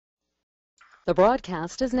The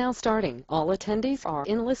broadcast is now starting. All attendees are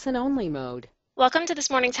in listen-only mode. Welcome to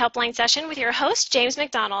this morning's helpline session with your host, James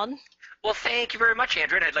McDonald. Well, thank you very much,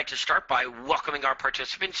 Andrew. And I'd like to start by welcoming our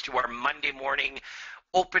participants to our Monday morning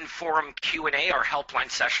open forum Q&A, our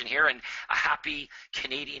helpline session here, and a happy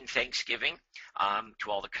Canadian Thanksgiving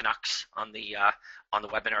to all the Canucks on the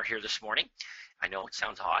webinar here this morning. I know it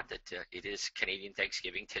sounds odd that it is Canadian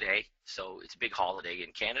Thanksgiving today, so it's a big holiday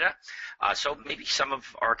in Canada. So maybe some of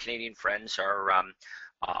our Canadian friends are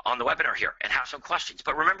on the webinar here and have some questions.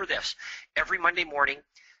 But remember this, every Monday morning,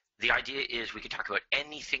 the idea is we can talk about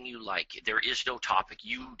anything you like. There is no topic.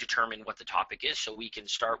 You determine what the topic is, so we can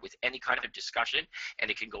start with any kind of discussion,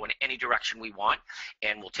 and it can go in any direction we want.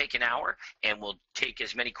 And we'll take an hour, and we'll take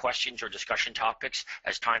as many questions or discussion topics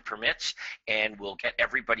as time permits, and we'll get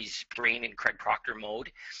everybody's brain in Craig Proctor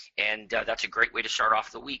mode. And that's a great way to start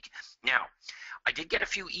off the week. Now, I did get a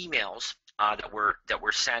few emails that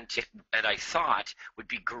were sent that I thought would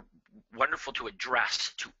be wonderful to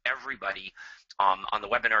address to everybody on the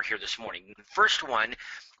webinar here this morning. The first one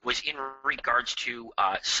was in regards to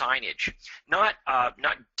signage, not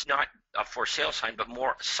a for sale sign, but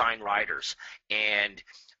more sign riders, and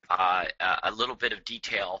a little bit of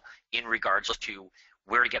detail in regards to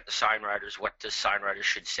where to get the sign riders, what the sign riders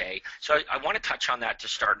should say. So I want to touch on that to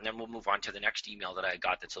start, and then we'll move on to the next email that I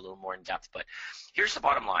got that's a little more in depth. But here's the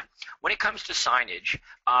bottom line. When it comes to signage,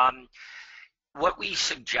 what we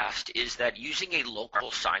suggest is that using a local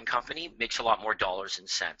sign company makes a lot more dollars and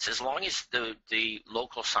cents. As long as the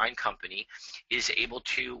local sign company is able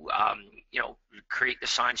to, create the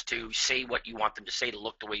signs to say what you want them to say, to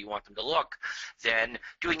look the way you want them to look, then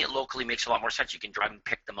doing it locally makes a lot more sense. You can drive and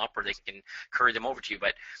pick them up, or they can courier them over to you.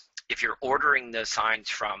 But if you're ordering the signs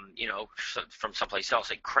from someplace else,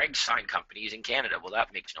 like Craig's Sign Company is in Canada, well,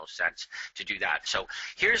 that makes no sense to do that. So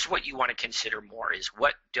here's what you want to consider more is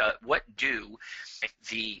what do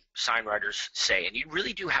the sign writers say? And you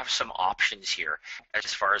really do have some options here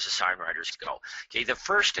as far as the sign writers go. Okay, the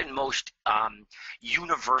first and most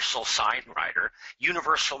universal sign writer,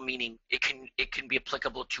 universal meaning it can be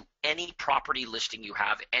applicable to any property listing you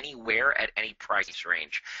have anywhere at any price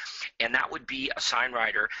range, and that would be a sign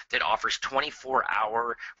writer that offers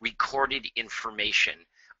 24-hour recorded information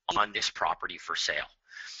on this property for sale.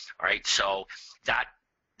 All right, so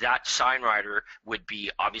that sign writer would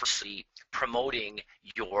be obviously promoting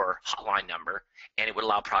your hotline number, and it would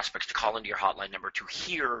allow prospects to call into your hotline number to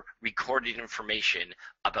hear recorded information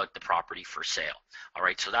about the property for sale. All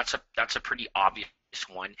right, so that's a pretty obvious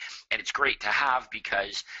one, and it's great to have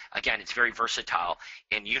because, again, it's very versatile,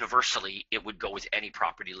 and universally it would go with any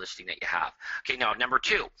property listing that you have. Okay, now number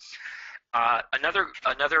two. Another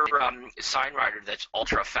sign writer that's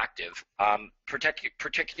ultra effective,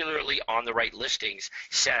 particularly on the right listings,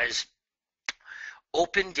 says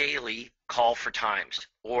open daily, call for times,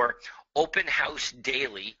 or open house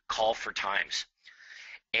daily, call for times.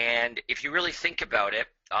 And if you really think about it,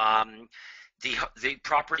 the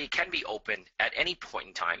property can be open at any point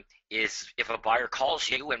in time. If a buyer calls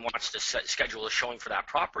you and wants to schedule a showing for that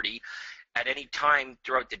property, at any time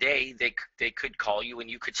throughout the day, they could call you and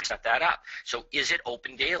you could set that up. So is it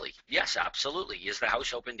open daily? Yes, absolutely. Is the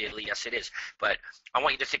house open daily? Yes, it is. But I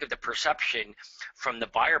want you to think of the perception from the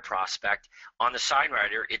buyer prospect. On the sign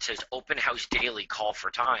writer, it says open house daily, call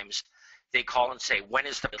for times. They call and say, when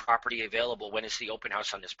is the property available? When is the open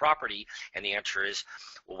house on this property? And the answer is,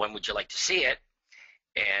 well, when would you like to see it?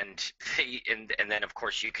 And then of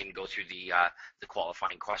course you can go through the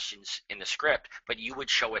qualifying questions in the script, but you would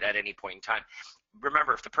show it at any point in time.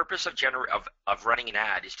 Remember, if the purpose of running an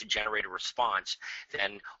ad is to generate a response,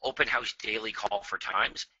 then open house daily, call for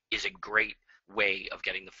times is a great way of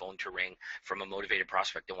getting the phone to ring from a motivated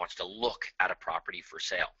prospect that wants to look at a property for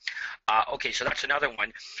sale. Okay, so that's another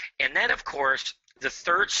one. And then of course the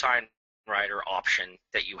third sign writer option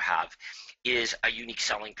that you have is a unique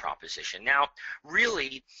selling proposition. Now,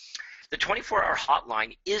 really, the 24-hour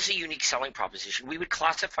hotline is a unique selling proposition. We would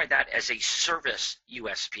classify that as a service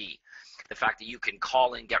USP. The fact that you can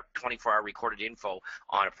call and get 24-hour recorded info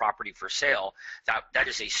on a property for sale, that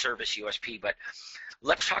is a service USP. But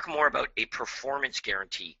let's talk more about a performance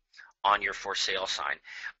guarantee on your for sale sign.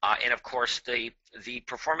 And of course, the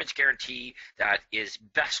performance guarantee that is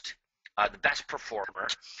the best performer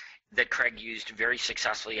that Craig used very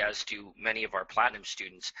successfully, as do many of our platinum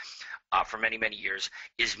students for many, many years,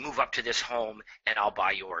 is move up to this home and I'll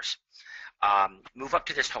buy yours. Move up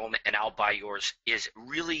to this home and I'll buy yours is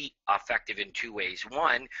really effective in two ways.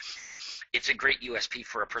 One, It's a great USP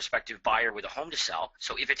for a prospective buyer with a home to sell.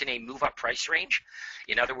 So if it's in a move-up price range,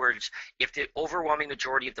 in other words, if the overwhelming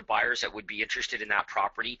majority of the buyers that would be interested in that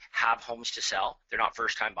property have homes to sell, they're not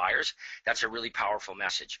first-time buyers, that's a really powerful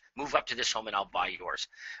message. Move up to this home and I'll buy yours.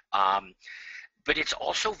 But it's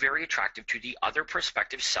also very attractive to the other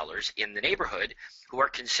prospective sellers in the neighborhood who are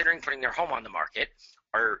considering putting their home on the market,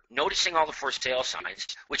 are noticing all the for sale signs,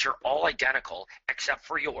 which are all identical except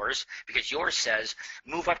for yours, because yours says,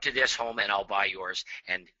 move up to this home and I'll buy yours.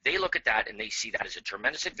 And they look at that and they see that as a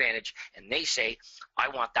tremendous advantage, and they say, I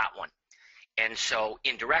want that one. And so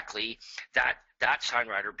indirectly, that sign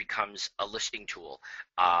writer becomes a listing tool,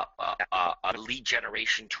 a lead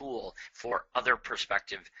generation tool for other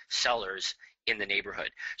prospective sellers in the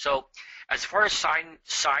neighborhood. So as far as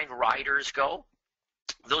sign writers go,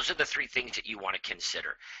 those are the three things that you want to consider.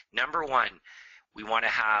 Number one, we want to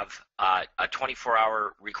have a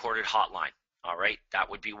 24-hour recorded hotline. All right, that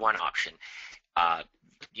would be one option.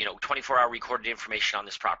 24-hour recorded information on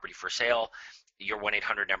this property for sale, your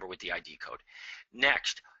 1-800 number with the ID code.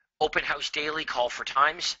 Next, open house daily, call for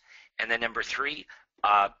times. And then number three,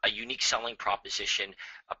 a unique selling proposition,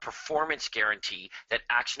 a performance guarantee that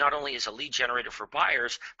acts not only as a lead generator for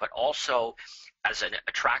buyers, but also as an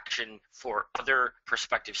attraction for other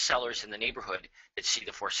prospective sellers in the neighborhood that see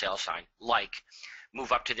the for sale sign, like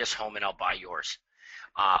move up to this home and I'll buy yours.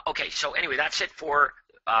 Okay, so anyway, that's it for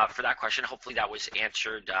that question. Hopefully that was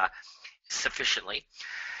answered sufficiently.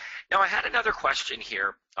 Now, I had another question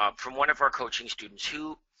here from one of our coaching students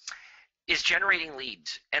who is generating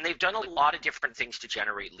leads, and they've done a lot of different things to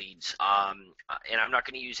generate leads, and I'm not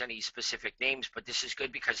going to use any specific names, but this is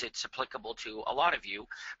good because it's applicable to a lot of you,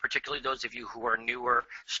 particularly those of you who are newer,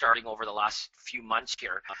 starting over the last few months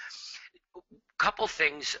here. A couple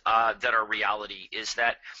things that are reality is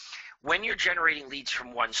that when you're generating leads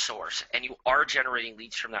from one source, and you are generating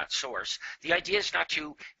leads from that source, the idea is not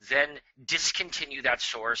to then discontinue that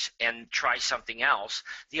source and try something else.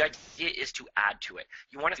 The idea is to add to it.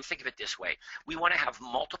 You want to think of it this way. We want to have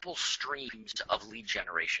multiple streams of lead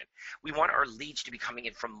generation. We want our leads to be coming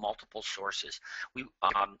in from multiple sources.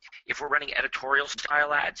 If we're running editorial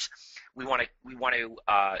style ads, we want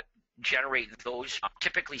to generate those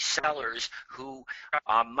typically sellers who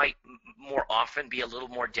might more often be a little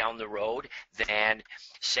more down the road than,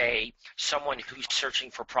 say, someone who's searching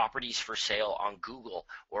for properties for sale on Google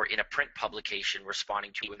or in a print publication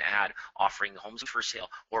responding to an ad offering homes for sale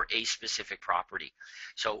or a specific property.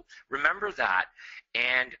 So remember that,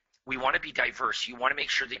 and we want to be diverse. You want to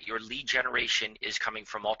make sure that your lead generation is coming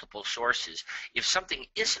from multiple sources. If something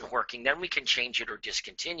isn't working, then we can change it or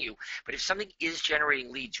discontinue. But if something is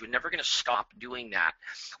generating leads, we're never going to stop doing that.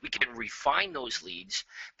 We can refine those leads,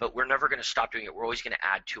 but we're never going to stop doing it. We're always going to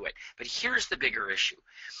add to it. But here's the bigger issue.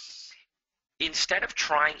 Instead of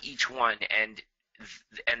trying each one and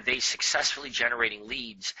they successfully generating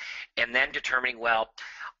leads and then determining, well,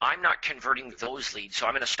 I'm not converting those leads, so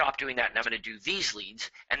I'm going to stop doing that and I'm going to do these leads.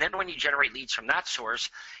 And then when you generate leads from that source,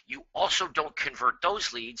 you also don't convert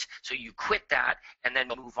those leads, so you quit that and then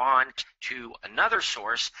move on to another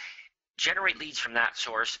source, generate leads from that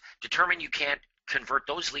source, determine you can't convert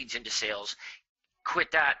those leads into sales, quit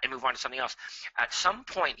that and move on to something else. At some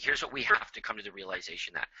point, here's what we have to come to the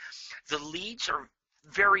realization that the leads are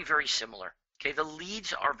very, very similar. Okay, the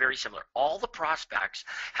leads are very similar. All the prospects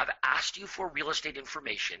have asked you for real estate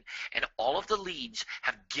information, and all of the leads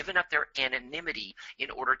have given up their anonymity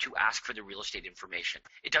in order to ask for the real estate information.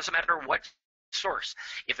 It doesn't matter what source.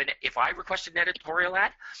 If I requested an editorial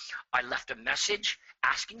ad, I left a message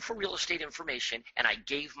asking for real estate information and I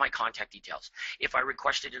gave my contact details. If I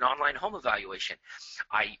requested an online home evaluation,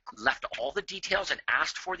 I left all the details and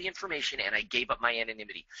asked for the information and I gave up my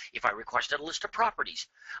anonymity. If I requested a list of properties,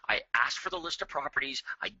 I asked for the list of properties,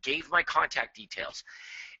 I gave my contact details.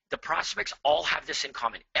 The prospects all have this in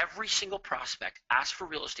common. Every single prospect asked for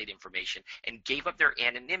real estate information and gave up their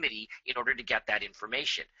anonymity in order to get that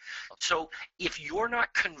information. So if you're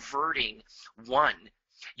not converting one,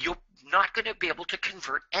 you're not going to be able to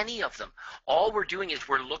convert any of them. All we're doing is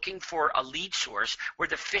we're looking for a lead source where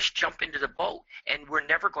the fish jump into the boat, and we're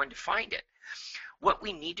never going to find it. What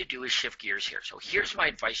we need to do is shift gears here. So here's my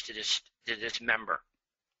advice to this member.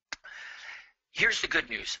 Here's the good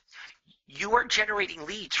news. You are generating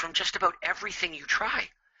leads from just about everything you try.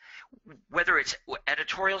 whether it's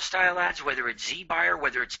editorial style ads, whether it's Z-Buyer,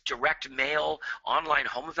 whether it's direct mail, online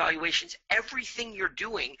home evaluations, everything you're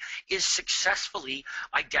doing is successfully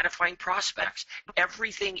identifying prospects.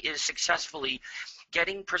 Everything is successfully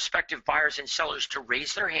getting prospective buyers and sellers to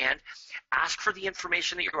raise their hand, ask for the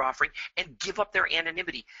information that you're offering, and give up their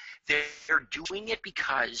anonymity. They're doing it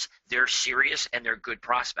because they're serious and they're good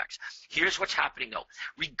prospects. Here's what's happening though.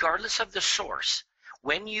 Regardless of the source,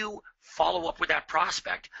 when you follow up with that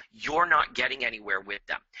prospect, you're not getting anywhere with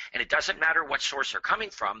them. And it doesn't matter what source they're coming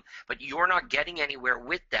from, but you're not getting anywhere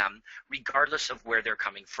with them regardless of where they're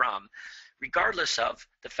coming from, regardless of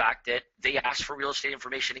the fact that they asked for real estate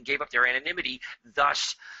information and gave up their anonymity,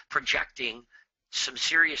 thus projecting some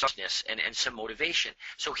seriousness and some motivation.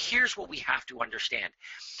 So here's what we have to understand.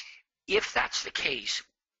 If that's the case,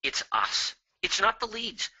 it's us. It's not the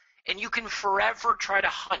leads. And you can forever try to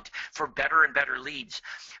hunt for better and better leads.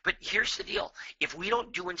 But here's the deal. If we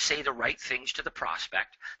don't do and say the right things to the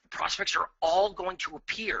prospects are all going to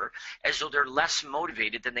appear as though they're less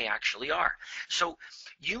motivated than they actually are. So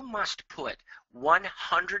you must put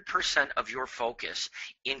 100% of your focus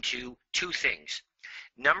into two things.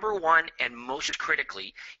 Number one, and most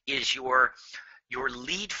critically, is your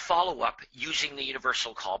lead follow-up using the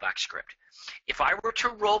universal callback script. If I were to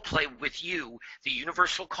role play with you the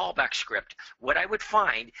universal callback script, what I would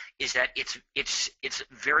find is that it's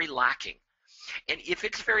very lacking. And if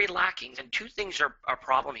it's very lacking, then two things are a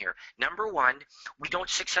problem here. Number one, we don't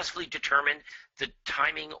successfully determine the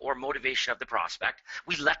timing or motivation of the prospect.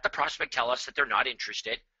 We let the prospect tell us that they're not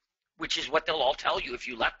interested, which is what they'll all tell you if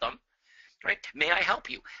you let them. Right? May I help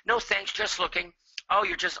you? No, thanks, just looking. Oh,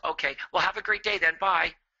 you're just, okay. Well, have a great day then,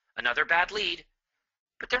 bye. Another bad lead.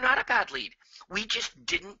 But they're not a bad lead. We just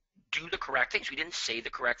didn't do the correct things. We didn't say the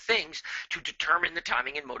correct things to determine the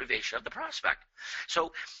timing and motivation of the prospect.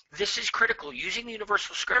 So this is critical. Using the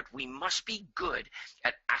universal script, we must be good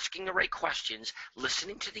at asking the right questions,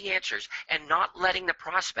 listening to the answers, and not letting the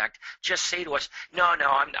prospect just say to us, no,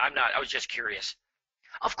 I'm not. I was just curious.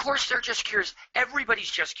 Of course they're just curious.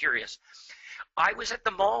 Everybody's just curious. I was at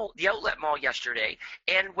the mall, the outlet mall yesterday,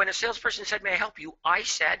 and when a salesperson said, may I help you? I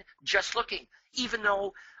said, just looking, even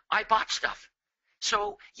though I bought stuff.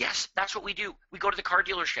 So yes, that's what we do. We go to the car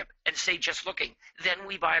dealership and say, just looking. Then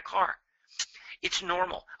we buy a car. It's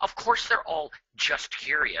normal. Of course, they're all just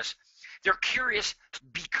curious. They're curious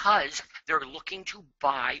because they're looking to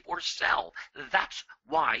buy or sell. That's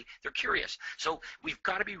why they're curious. So we've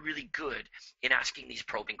got to be really good in asking these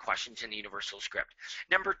probing questions in the universal script.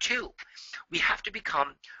 Number two, we have to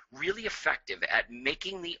become really effective at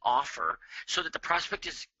making the offer so that the prospect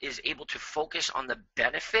is able to focus on the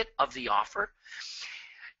benefit of the offer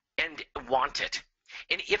and want it.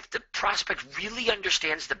 And if the prospect really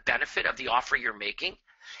understands the benefit of the offer you're making,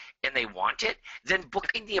 and they want it, then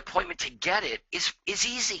booking the appointment to get it is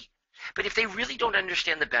easy. But if they really don't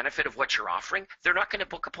understand the benefit of what you're offering, they're not going to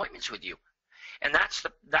book appointments with you. And that's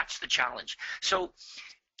the challenge. So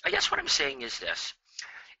I guess what I'm saying is this.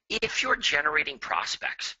 If you're generating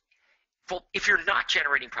prospects, if you're not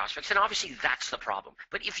generating prospects, then obviously that's the problem.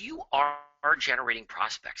 But if you are generating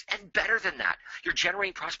prospects, and better than that, you're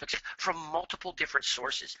generating prospects from multiple different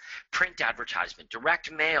sources, print advertisement,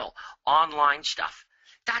 direct mail, online stuff,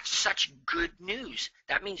 that's such good news.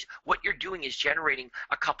 That means what you're doing is generating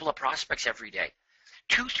a couple of prospects every day.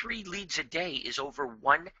 2-3 leads a day is over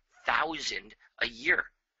 1,000 a year.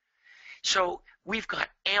 So we've got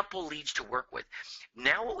ample leads to work with.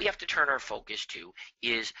 Now what we have to turn our focus to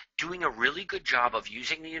is doing a really good job of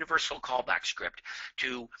using the universal callback script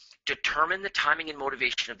to determine the timing and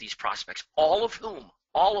motivation of these prospects, all of whom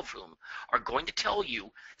are going to tell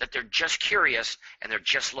you that they're just curious and they're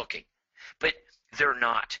just looking. But they're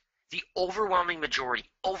not. The overwhelming majority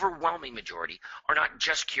are not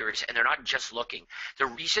just curious and they're not just looking. The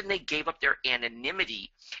reason they gave up their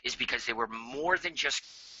anonymity is because they were more than just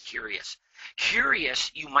curious.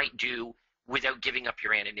 Curious you might do without giving up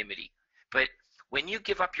your anonymity. But when you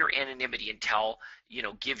give up your anonymity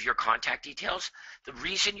and give your contact details, the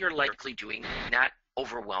reason you're likely doing that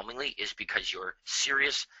overwhelmingly is because you're a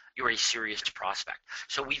serious prospect.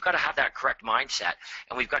 So we've got to have that correct mindset,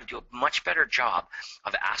 and we've got to do a much better job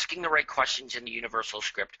of asking the right questions in the universal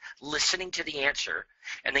script, listening to the answer,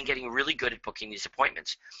 and then getting really good at booking these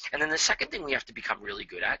appointments. And then the second thing we have to become really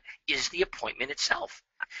good at is the appointment itself.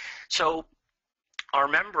 So our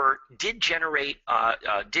member did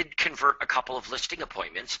convert a couple of listing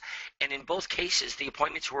appointments, and in both cases, the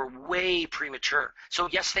appointments were way premature. So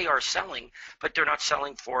yes, they are selling, but they're not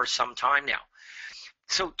selling for some time now.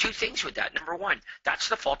 So two things with that. Number one, that's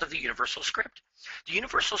the fault of the universal script. The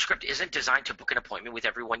universal script isn't designed to book an appointment with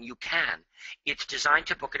everyone you can. It's designed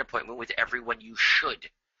to book an appointment with everyone you should,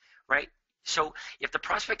 right? So if the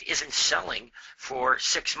prospect isn't selling for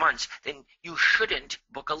 6 months, then you shouldn't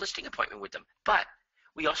book a listing appointment with them. But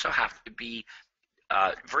we also have to be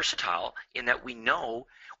versatile in that we know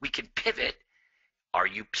we can pivot. Are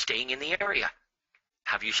you staying in the area?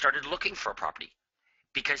 Have you started looking for a property?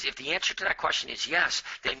 Because if the answer to that question is yes,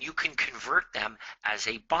 then you can convert them as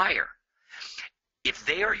a buyer. If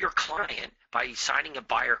they are your client by signing a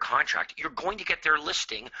buyer contract, you're going to get their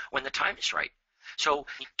listing when the time is right. So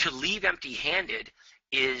to leave empty-handed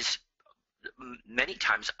is many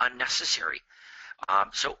times unnecessary.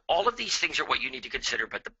 So all of these things are what you need to consider,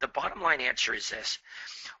 but the bottom line answer is this.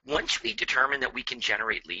 Once we determine that we can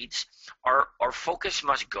generate leads, our focus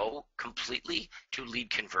must go completely to lead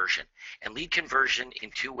conversion. And lead conversion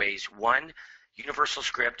in two ways. One, universal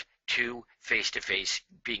script. Two, face-to-face,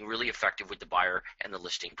 being really effective with the buyer and the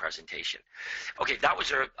listing presentation. Okay, that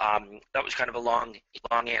was kind of a long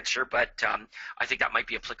answer, but I think that might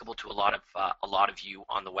be applicable to a lot of you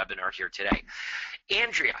on the webinar here today.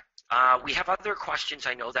 Andrea, we have other questions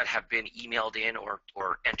I know that have been emailed in or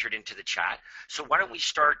entered into the chat. So why don't we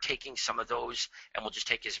start taking some of those, and we'll just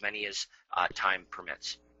take as many as time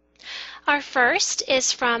permits. Our first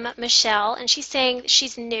is from Michelle, and she's saying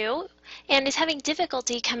she's new and is having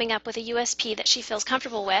difficulty coming up with a USP that she feels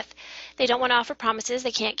comfortable with. They don't want to offer promises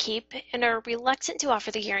they can't keep and are reluctant to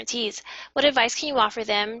offer the guarantees. What advice can you offer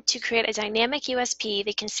them to create a dynamic USP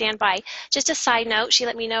they can stand by? Just a side note, she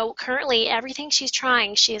let me know currently everything she's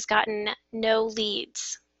trying, she has gotten no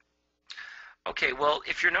leads. Okay, well,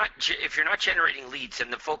 if you're not generating leads,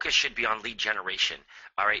 then the focus should be on lead generation.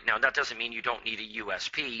 All right, now that doesn't mean you don't need a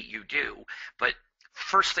USP, you do, but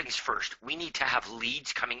first things first, we need to have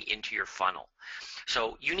leads coming into your funnel.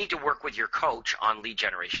 So you need to work with your coach on lead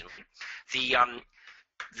generation.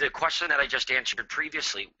 The question that I just answered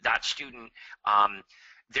previously, that student,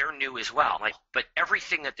 they're new as well. But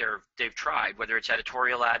everything that they've tried, whether it's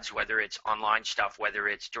editorial ads, whether it's online stuff, whether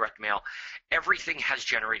it's direct mail, everything has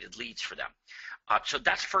generated leads for them. So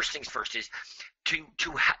that's first things first, is to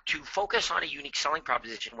focus on a unique selling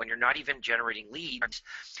proposition when you're not even generating leads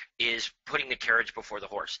is putting the carriage before the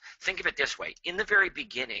horse. Think of it this way. In the very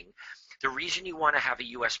beginning, the reason you want to have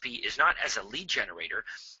a USP is not as a lead generator,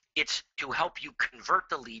 it's to help you convert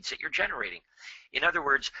the leads that you're generating. In other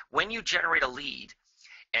words, when you generate a lead,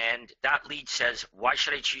 and that lead says, why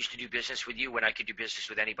should I choose to do business with you when I could do business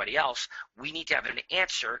with anybody else? We need to have an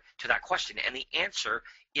answer to that question. And the answer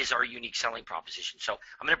is our unique selling proposition. So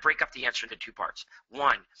I'm going to break up the answer into two parts.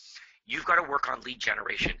 One, you've got to work on lead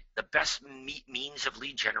generation. The best means of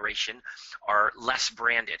lead generation are less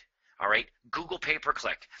branded. All right, Google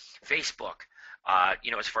pay-per-click, Facebook,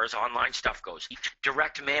 as far as online stuff goes,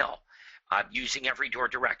 direct mail, using Every Door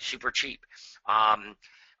Direct, super cheap.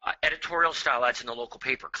 Editorial style ads in the local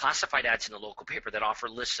paper, classified ads in the local paper that offer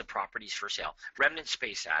lists of properties for sale, remnant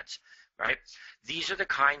space ads, right? These are the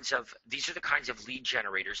kinds of lead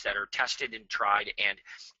generators that are tested and tried, and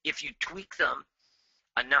if you tweak them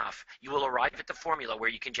enough, you will arrive at the formula where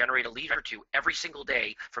you can generate a lead or two every single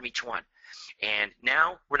day from each one. And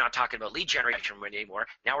now we're not talking about lead generation anymore.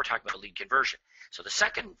 Now we're talking about lead conversion. So the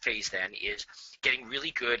second phase then is getting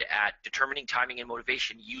really good at determining timing and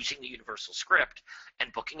motivation using the universal script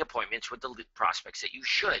and booking appointments with the prospects that you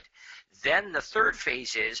should. Then the third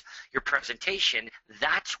phase is your presentation.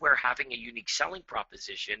 That's where having a unique selling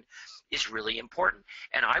proposition is really important.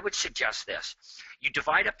 And I would suggest this. You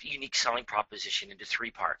divide up the unique selling proposition into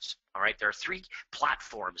three parts. All right, there are three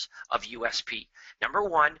platforms of USP. Number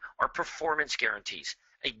one are performance guarantees,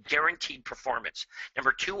 a guaranteed performance.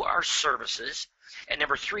 Number two are services, and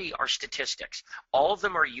number three are statistics. All of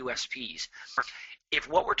them are USPs. If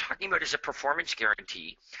what we're talking about is a performance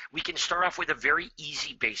guarantee, we can start off with a very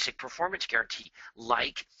easy basic performance guarantee,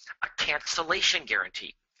 like a cancellation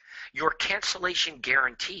guarantee. Your cancellation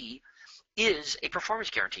guarantee is a performance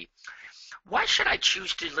guarantee. Why should I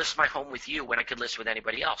choose to list my home with you when I could list with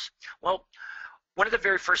anybody else? Well, one of the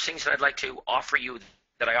very first things that I'd like to offer you,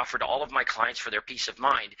 that I offer to all of my clients for their peace of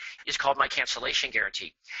mind, is called my cancellation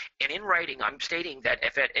guarantee. And in writing, I'm stating that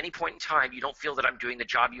if at any point in time you don't feel that I'm doing the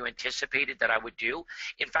job you anticipated that I would do,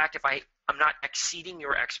 in fact, if I'm not exceeding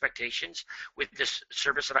your expectations with this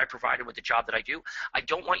service that I provide and with the job that I do, I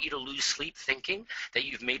don't want you to lose sleep thinking that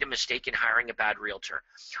you've made a mistake in hiring a bad realtor.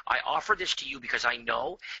 I offer this to you because I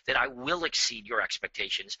know that I will exceed your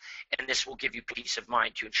expectations, and this will give you peace of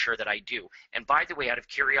mind to ensure that I do. And by the way, out of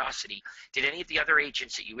curiosity, did any of the other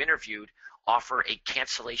agents that you interviewed offer a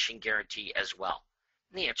cancellation guarantee as well?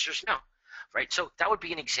 And the answer is no. right? So that would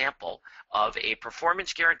be an example of a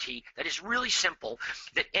performance guarantee that is really simple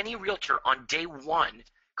that any realtor on day one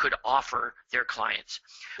could offer their clients.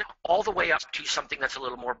 All the way up to something that's a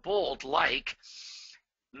little more bold, like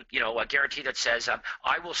a guarantee that says,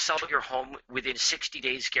 I will sell your home within 60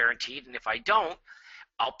 days guaranteed, and if I don't,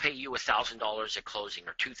 I'll pay you $1,000 at closing,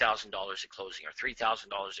 or $2,000 at closing, or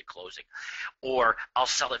 $3,000 at closing, or I'll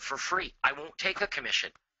sell it for free. I won't take a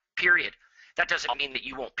commission, period. That doesn't mean that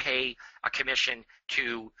you won't pay a commission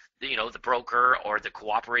to the broker or the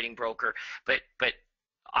cooperating broker, but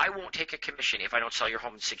I won't take a commission if I don't sell your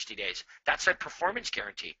home in 60 days. That's a performance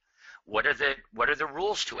guarantee. What are the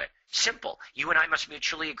rules to it? Simple. You and I must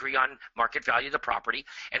mutually agree on market value of the property,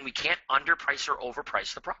 and we can't underprice or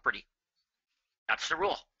overprice the property. That's the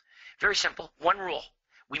rule. Very simple. One rule.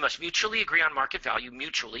 We must mutually agree on market value,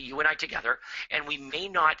 mutually, you and I together, and we may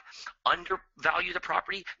not undervalue the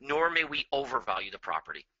property, nor may we overvalue the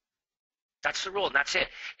property. That's the rule, and that's it.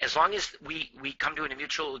 As long as we come to a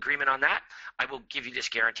mutual agreement on that, I will give you this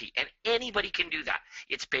guarantee. And anybody can do that.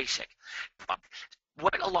 It's basic.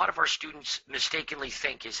 What a lot of our students mistakenly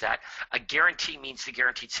think is that a guarantee means the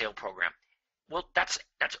guaranteed sale program. Well, that's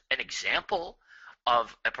an example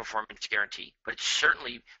of a performance guarantee, but it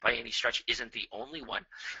certainly by any stretch isn't the only one.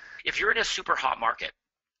 If you're in a super hot market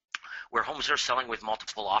where homes are selling with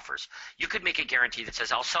multiple offers, you could make a guarantee that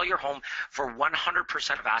says, I'll sell your home for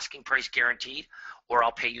 100% of asking price guaranteed, or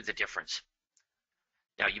I'll pay you the difference.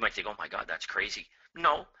 Now you might think, oh my God, that's crazy.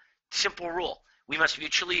 No, simple rule. We must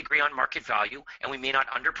mutually agree on market value, and we may not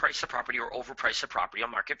underprice the property or overprice the property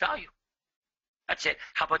on market value. That's it.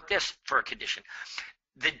 How about this for a condition?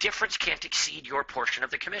 The difference can't exceed your portion of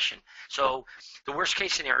the commission. So the worst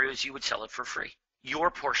case scenario is you would sell it for free.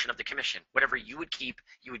 Your portion of the commission, whatever you would keep,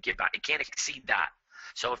 you would give back. It can't exceed that.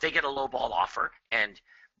 So if they get a lowball offer and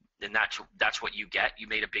then that's what you get, you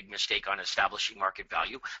made a big mistake on establishing market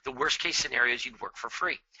value. The worst case scenario is you'd work for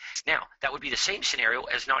free. Now, that would be the same scenario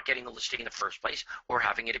as not getting the listing in the first place or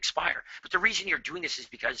having it expire. But the reason you're doing this is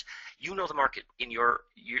because you know the market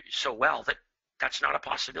so well that that's not a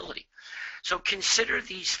possibility. So consider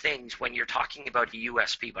these things when you're talking about a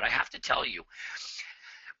USP. But I have to tell you,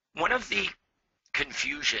 one of the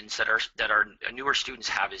confusions that our newer students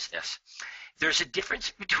have is this. There's a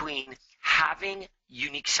difference between having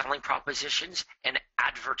unique selling propositions and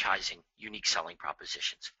advertising unique selling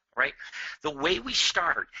propositions, right? The way we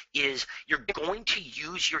start is you're going to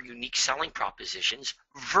use your unique selling propositions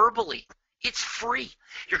verbally. It's free.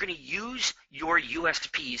 You're going to use your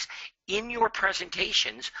USPs in your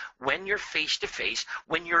presentations when you're face-to-face,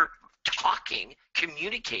 when you're talking,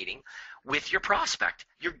 communicating with your prospect.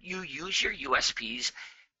 You use your USPs.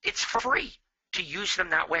 It's free to use them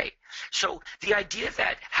that way. So the idea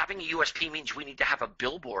that having a USP means we need to have a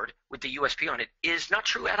billboard with the USP on it is not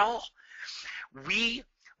true at all. We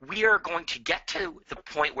are going to get to the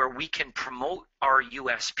point where we can promote our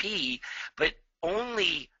USP, but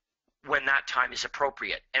only when that time is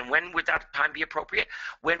appropriate. And when would that time be appropriate?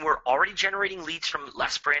 When we're already generating leads from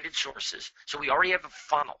less branded sources. So we already have a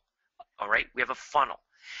funnel, all right? We have a funnel.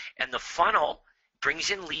 And the funnel brings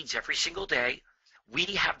in leads every single day. We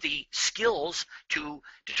have the skills to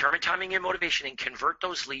determine timing and motivation and convert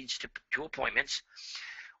those leads to appointments.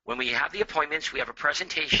 When we have the appointments, we have a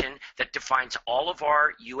presentation that defines all of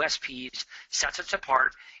our USPs, sets us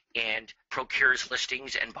apart, and procures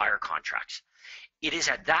listings and buyer contracts. It is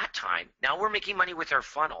at that time, now we're making money with our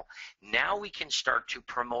funnel, now we can start to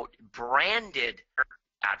promote branded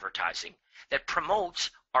advertising that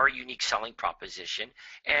promotes our unique selling proposition,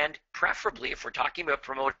 and preferably, if we're talking about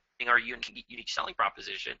promoting our unique selling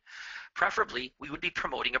proposition, preferably we would be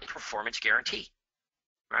promoting a performance guarantee,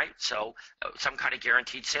 right? So some kind of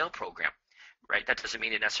guaranteed sale program, right? That doesn't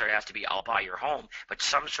mean it necessarily has to be I'll buy your home, but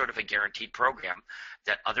some sort of a guaranteed program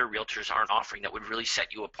that other realtors aren't offering that would really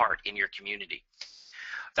set you apart in your community.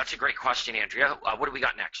 That's a great question, Andrea. What do we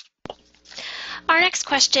got next? Our next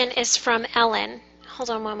question is from Ellen. Hold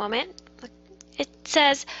on one moment. It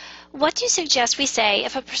says, what do you suggest we say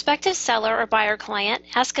if a prospective seller or buyer client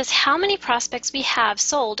asks us how many prospects we have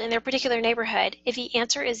sold in their particular neighborhood if the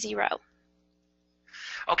answer is 0?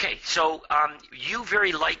 Okay, so you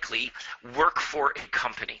very likely work for a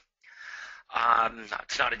company.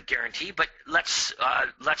 It's not a guarantee, but let's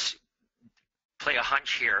play a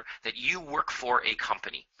hunch here that you work for a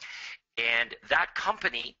company, and that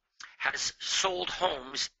company has sold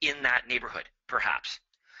homes in that neighborhood, perhaps.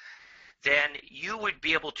 Then you would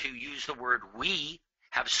be able to use the word we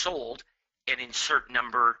have sold and insert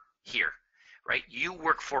number here, right? You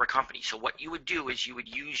work for a company. So what you would do is you would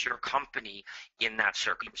use your company in that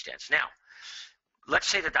circumstance. Now, let's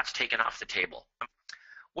say that that's taken off the table.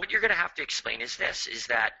 what you're going to have to explain is this, is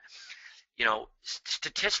that, you know,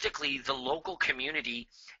 statistically, the local community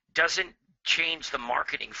doesn't change the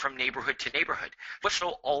marketing from neighborhood to neighborhood.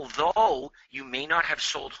 So although you may not have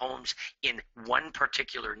sold homes in one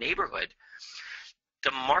particular neighborhood,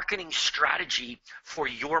 the marketing strategy for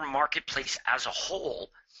your marketplace as a whole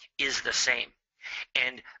is the same.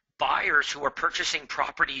 And buyers who are purchasing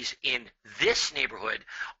properties in this neighborhood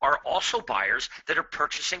are also buyers that are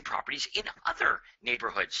purchasing properties in other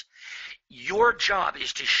neighborhoods. Your job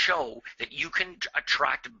is to show that you can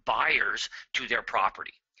attract buyers to their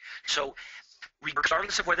property. So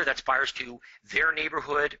regardless of whether that's buyers to their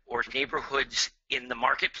neighborhood or neighborhoods in the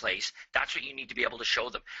marketplace, that's what you need to be able to show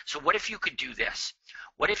them. So what if you could do this?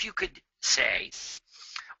 What if you could say,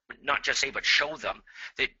 not just say, but show them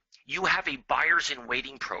that you have a buyers in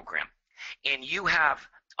waiting program, and you have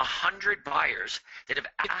 100 buyers that have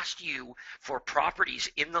asked you for properties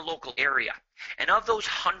in the local area. And of those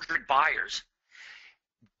 100 buyers,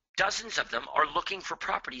 dozens of them are looking for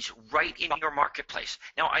properties right in your marketplace.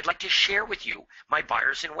 Now, I'd like to share with you my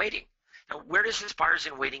buyers in waiting. Now, where does this buyers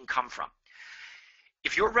in waiting come from?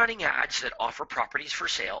 If you're running ads that offer properties for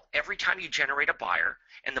sale, every time you generate a buyer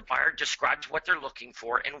and the buyer describes what they're looking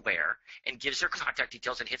for and where and gives their contact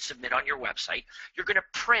details and hits submit on your website, you're going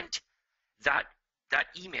to print that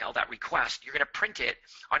email, that request, you're going to print it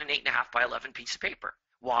on an 8.5 by 11 piece of paper.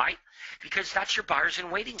 Why? Because that's your buyers in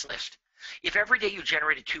waiting list. If every day you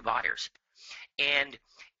generated 2 buyers and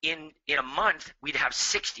in a month we'd have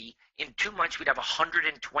 60, in 2 months we'd have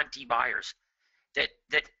 120 buyers that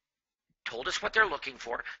told us what they're looking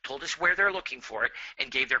for, told us where they're looking for it,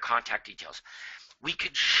 and gave their contact details. We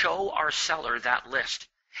could show our seller that list.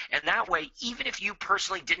 And that way, even if you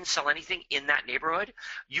personally didn't sell anything in that neighborhood,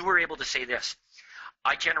 you were able to say this: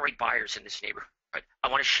 I generate buyers in this neighborhood. I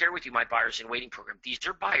want to share with you my buyers in waiting program. These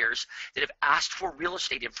are buyers that have asked for real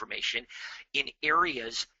estate information in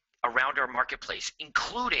areas around our marketplace,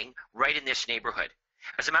 including right in this neighborhood.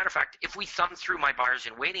 As a matter of fact, if we thumb through my buyers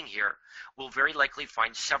in waiting here, we'll very likely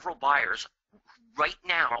find several buyers right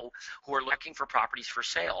now who are looking for properties for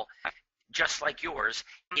sale, just like yours,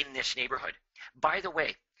 in this neighborhood. By the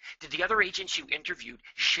way, did the other agents you interviewed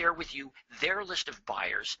share with you their list of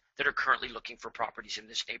buyers that are currently looking for properties in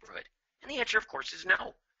this neighborhood? And the answer, of course, is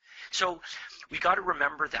no. So we got to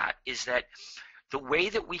remember that, is that the way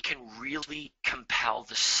that we can really compel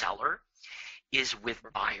the seller is with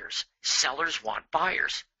buyers. Sellers want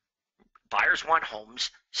buyers. Buyers want homes.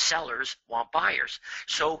 Sellers want buyers.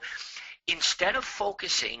 So instead of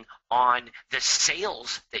focusing on the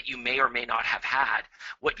sales that you may or may not have had,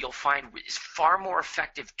 what you'll find is far more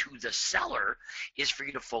effective to the seller is for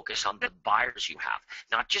you to focus on the buyers you have.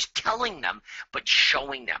 Not just telling them, but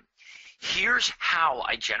showing them. Here's how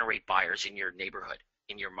I generate buyers in your neighborhood,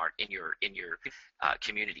 in your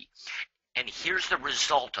community. And here's the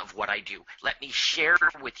result of what I do. Let me share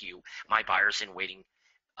with you my buyers in waiting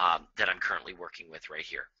that I'm currently working with right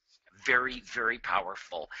here. Very, very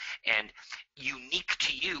powerful and unique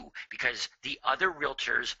to you, because the other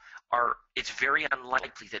realtors it's very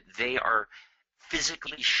unlikely that they are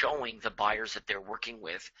physically showing the buyers that they're working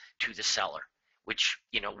with to the seller, which,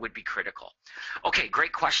 would be critical. Okay,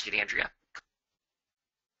 great question, Andrea.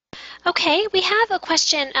 Okay, we have a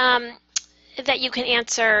question that you can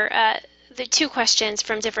answer. The 2 questions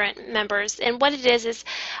from different members, and what it is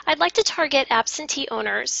I'd like to target absentee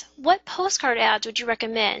owners. What postcard ads would you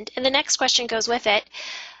recommend? And the next question goes with it: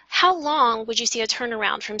 how long would you see a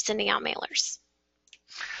turnaround from sending out mailers?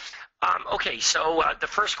 Okay, so the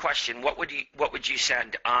first question: what would you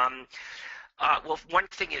send? Well, one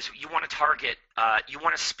thing is you want to target, you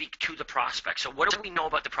want to speak to the prospect. So what do we know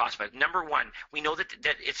about the prospect? Number one, we know that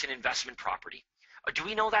it's an investment property. Do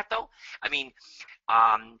we know that though? I mean,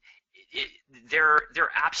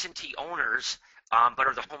 they're absentee owners, but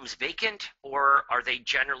are the homes vacant, or are they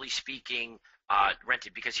generally speaking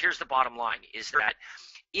rented? Because here's the bottom line, is that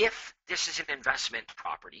if this is an investment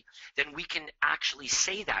property, then we can actually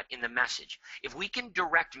say that in the message. If we can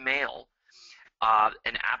direct mail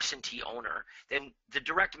an absentee owner, then the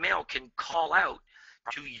direct mail can call out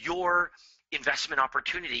to your investment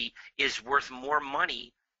opportunity is worth more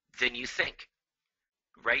money than you think.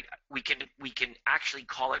 Right? We can actually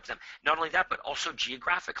call out to them. Not only that, but also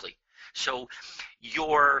geographically. So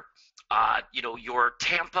your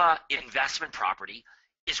Tampa investment property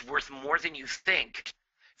is worth more than you think.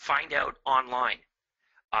 Find out online.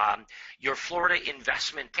 Your Florida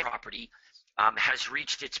investment property has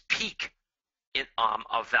reached its peak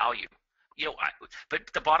of value. But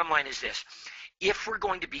the bottom line is this: if we're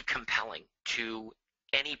going to be compelling to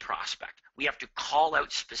any prospect. We have to call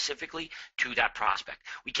out specifically to that prospect.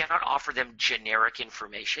 We cannot offer them generic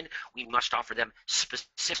information. We must offer them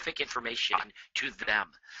specific information to them.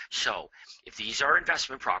 So if these are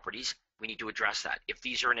investment properties, we need to address that. If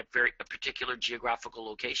these are in a particular geographical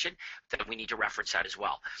location, then we need to reference that as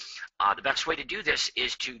well. The best way to do this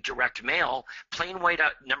is to direct mail, plain white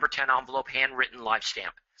number 10 envelope, handwritten, live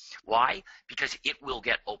stamp. Why? Because it will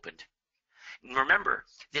get opened. Remember,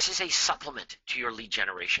 this is a supplement to your lead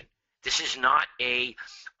generation. This is not a,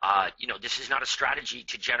 this is not a strategy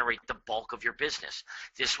to generate the bulk of your business.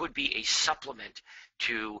 This would be a supplement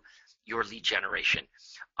to your lead generation,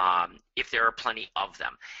 if there are plenty of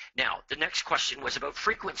them. Now, the next question was about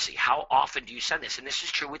frequency. How often do you send this? And this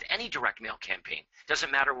is true with any direct mail campaign.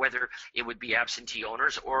 Doesn't matter whether it would be absentee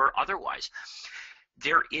owners or otherwise.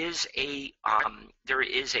 There is a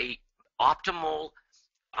optimal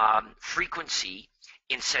frequency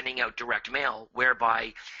in sending out direct mail,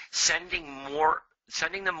 whereby sending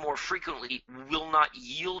them more frequently will not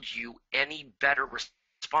yield you any better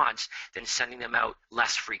response than sending them out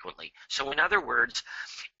less frequently. So in other words,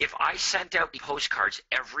 if I sent out the postcards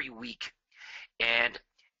every week, and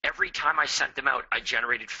every time I sent them out, I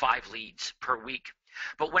generated 5 leads per week.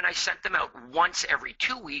 But when I sent them out once every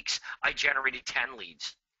 2 weeks, I generated 10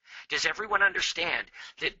 leads. Does everyone understand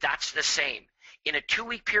that that's the same? In a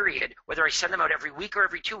 2-week period, whether I send them out every week or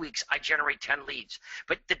every 2 weeks, I generate 10 leads.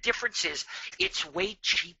 But the difference is it's way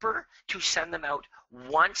cheaper to send them out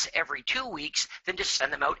once every 2 weeks than to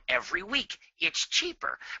send them out every week. It's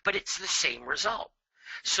cheaper, but it's the same result.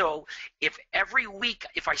 So if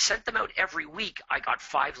I sent them out every week, I got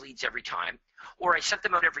 5 leads every time, or I sent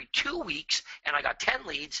them out every 2 weeks and I got 10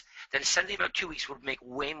 leads, then sending them out 2 weeks would make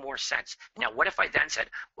way more sense. Now, what if I then said,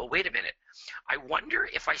 well, wait a minute, I wonder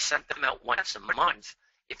if I sent them out once a month,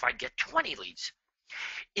 if I'd get 20 leads.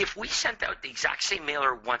 If we sent out the exact same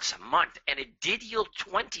mailer once a month and it did yield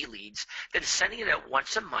 20 leads, then sending it out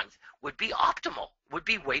once a month would be optimal, would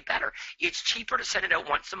be way better. It's cheaper to send it out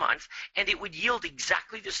once a month, and it would yield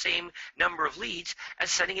exactly the same number of leads as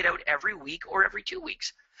sending it out every week or every 2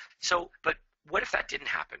 weeks. So, but what if that didn't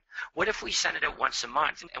happen? What if we sent it out once a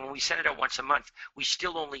month, and when we sent it out once a month, we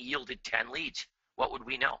still only yielded 10 leads? What would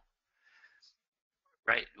we know?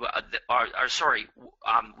 Right?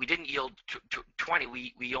 We didn't yield 20.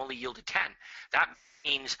 We only yielded 10. That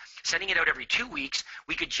means sending it out every 2 weeks,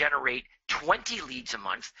 we could generate 20 leads a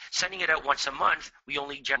month. Sending it out once a month, we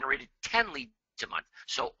only generated 10 leads a month.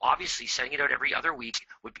 So obviously, sending it out every other week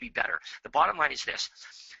would be better. The bottom line is this.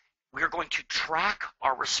 We're going to track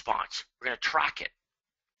our response. We're going to track it.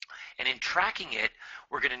 And in tracking it,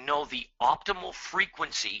 we're going to know the optimal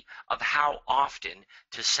frequency of how often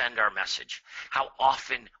to send our message, how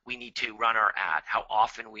often we need to run our ad, how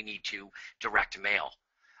often we need to direct mail.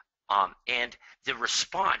 And the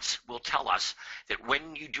response will tell us that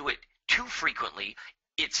when you do it too frequently,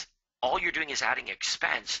 it's all you're doing is adding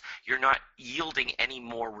expense. You're not yielding any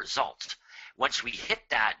more results. Once we hit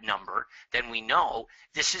that number, then we know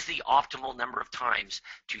this is the optimal number of times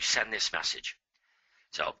to send this message.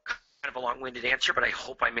 So kind of a long-winded answer, but I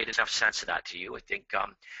hope I made enough sense of that to you. I think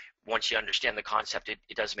once you understand the concept, it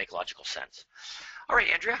does make logical sense. All right,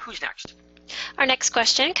 Andrea, who's next? Our next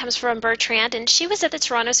question comes from Bertrand, and she was at the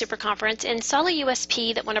Toronto Super Conference and saw a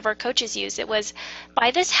USP that one of our coaches used. It was,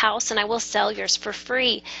 buy this house and I will sell yours for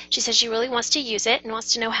free. She says she really wants to use it and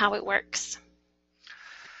wants to know how it works.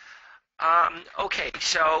 Okay,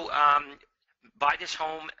 so buy this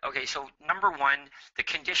home. Okay, so number one, the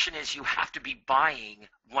condition is you have to be buying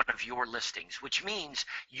one of your listings, which means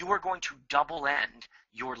you are going to double end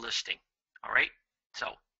your listing. All right, so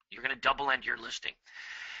you're going to double end your listing.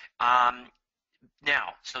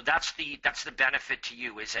 Now, so that's the benefit to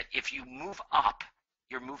you, is that if you move up,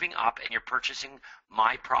 you're moving up and you're purchasing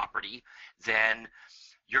my property, then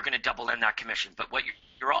you're going to double end that commission. But what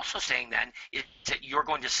you're also saying then is that you're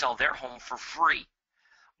going to sell their home for free.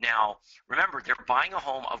 Now, remember, they're buying a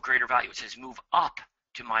home of greater value. It says move up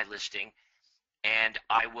to my listing, and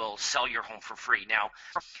I will sell your home for free. Now,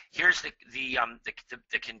 here's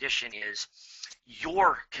the condition is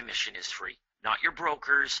your commission is free, not your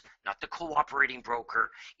broker's, not the cooperating broker.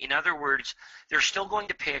 In other words, they're still going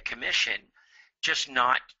to pay a commission, just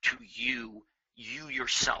not to you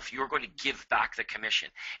yourself. You're going to give back the commission.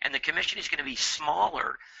 And the commission is going to be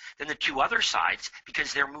smaller than the two other sides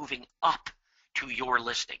because they're moving up to your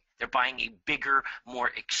listing. They're buying a bigger, more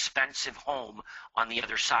expensive home on the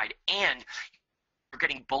other side, and you're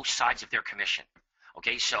getting both sides of their commission.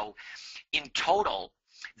 Okay, so in total,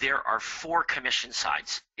 there are 4 commission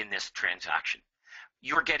sides in this transaction.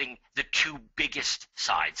 You're getting the 2 biggest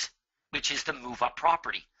sides which is the move-up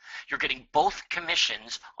property. You're getting both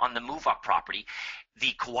commissions on the move-up property.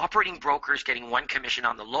 The cooperating broker is getting one commission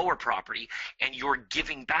on the lower property, and you're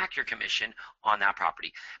giving back your commission on that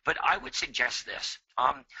property. But I would suggest this.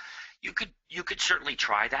 You could certainly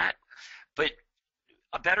try that, but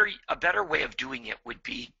a better way of doing it would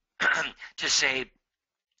be to say,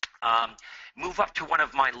 move up to one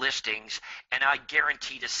of my listings, and I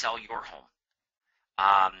guarantee to sell your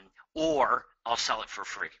home, or I'll sell it for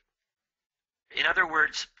free. In other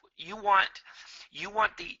words, you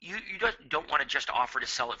don't want to just offer to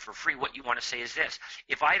sell it for free. What you want to say is this: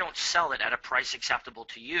 if I don't sell it at a price acceptable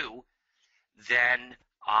to you, then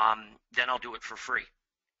I'll do it for free.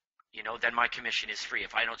 Then my commission is free.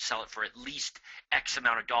 If I don't sell it for at least X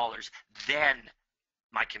amount of dollars, then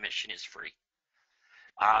my commission is free.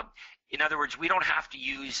 In other words, we don't have to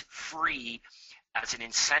use free as an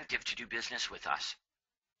incentive to do business with us.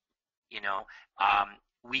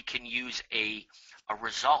 We can use a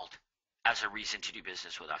result as a reason to do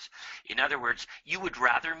business with us. In other words, you would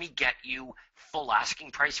rather me get you full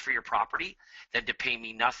asking price for your property than to pay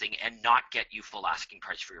me nothing and not get you full asking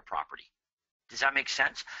price for your property. Does that make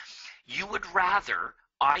sense? You would rather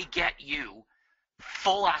I get you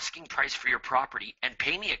full asking price for your property and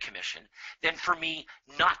pay me a commission than for me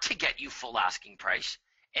not to get you full asking price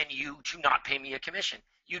and you to not pay me a commission.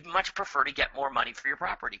 You'd much prefer to get more money for your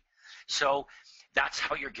property. So that's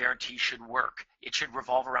how your guarantee should work. It should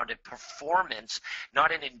revolve around a performance,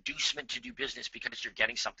 not an inducement to do business because you're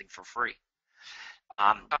getting something for free.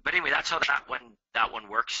 But anyway, that's how that one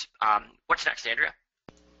works. What's next, Andrea?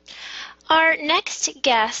 Our next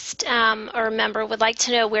guest or member would like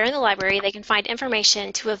to know where in the library they can find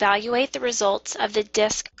information to evaluate the results of the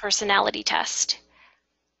DISC personality test.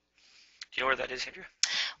 Do you know where that is, Andrea?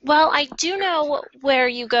 Well, I do know where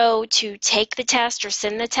you go to take the test or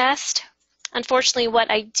send the test. Unfortunately,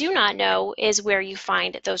 what I do not know is where you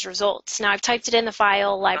find those results. Now, I've typed it in the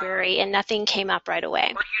file library and nothing came up right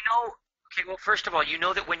away. Well, first of all, you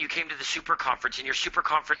know that when you came to the super conference, in your super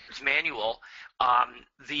conference manual,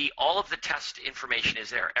 all of the test information is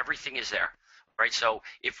there. Everything is there, right? So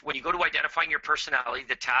when you go to identifying your personality,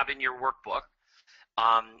 the tab in your workbook,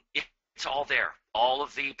 it's all there. All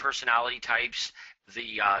of the personality types,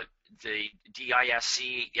 the DISC,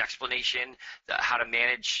 the explanation, how to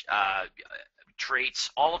manage traits,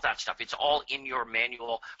 all of that stuff. It's all in your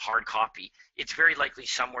manual hard copy. It's very likely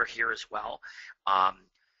somewhere here as well.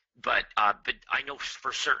 But I know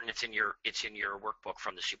for certain it's in your workbook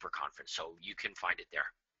from the super conference, so you can find it there.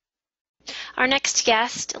 Our next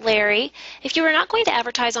guest, Larry, if you were not going to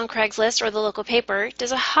advertise on Craigslist or the local paper,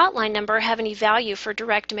 does a hotline number have any value for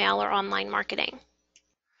direct mail or online marketing?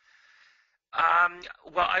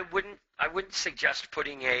 Well, I wouldn't suggest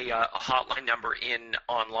putting a hotline number in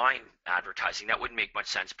online advertising. That wouldn't make much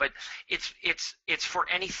sense. But it's for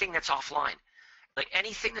anything that's offline. Like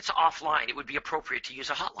anything that's offline, it would be appropriate to use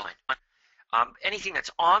a hotline. Anything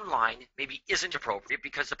that's online maybe isn't appropriate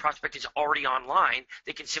because the prospect is already online.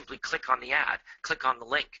 They can simply click on the ad, click on the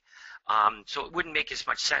link. So it wouldn't make as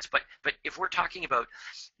much sense. But if we're talking about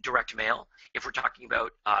direct mail, if we're talking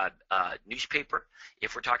about newspaper,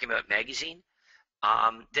 if we're talking about magazine,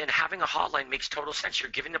 then having a hotline makes total sense.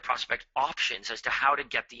 You're giving the prospect options as to how to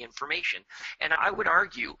get the information. And I would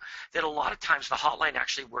argue that a lot of times the hotline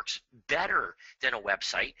actually works better than a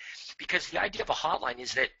website, because the idea of a hotline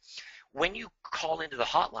is that when you call into the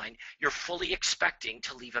hotline, you're fully expecting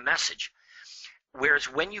to leave a message. Whereas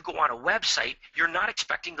when you go on a website, you're not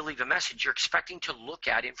expecting to leave a message, you're expecting to look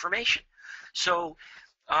at information. So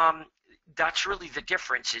that's really the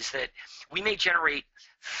difference, is that we may generate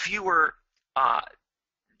fewer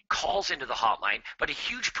calls into the hotline, but a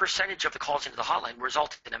huge percentage of the calls into the hotline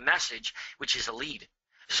result in a message, which is a lead.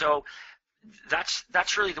 So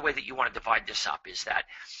that's really the way that you want to divide this up, is that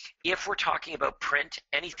if we're talking about print,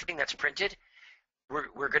 anything that's printed,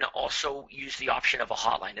 we're going to also use the option of a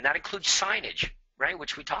hotline, and that includes signage, right,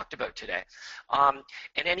 which we talked about today.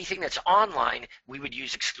 And anything that's online, we would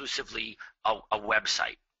use exclusively a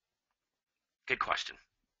website. Good question.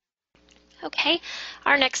 Okay,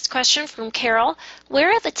 our next question from Carol.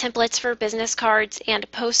 Where are the templates for business cards and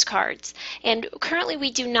postcards? And currently we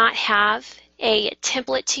do not have a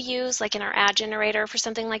template to use, like in our ad generator for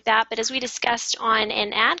something like that. But as we discussed on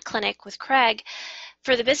an ad clinic with Craig,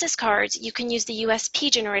 for the business cards, you can use the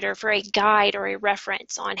USP generator for a guide or a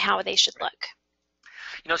reference on how they should look.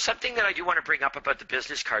 You know, something that I do want to bring up about the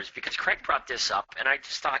business cards, because Craig brought this up, and I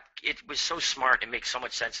just thought it was so smart and makes so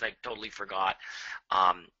much sense, and I totally forgot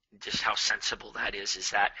just how sensible that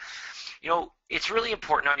is that, it's really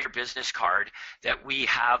important on your business card that we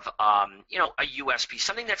have, a USP,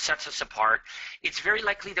 something that sets us apart. It's very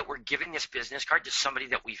likely that we're giving this business card to somebody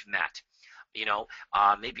that we've met.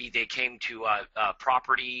 Maybe they came to a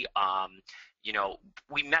property.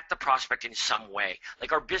 We met the prospect in some way.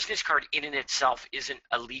 Like, our business card in and itself isn't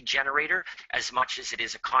a lead generator as much as it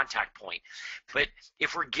is a contact point. But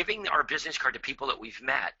if we're giving our business card to people that we've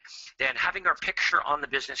met, then having our picture on the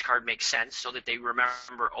business card makes sense so that they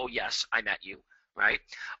remember, oh yes, I met you, right?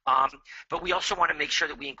 But we also want to make sure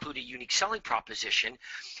that we include a unique selling proposition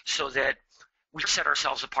so that we set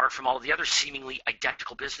ourselves apart from all of the other seemingly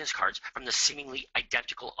identical business cards, from the seemingly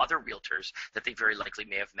identical other realtors that they very likely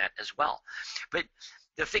may have met as well. But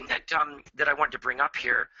the thing that I wanted to bring up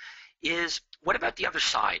here is, what about the other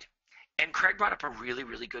side? And Craig brought up a really,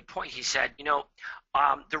 really good point. He said,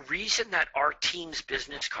 the reason that our team's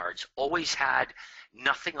business cards always had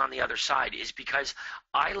nothing on the other side is because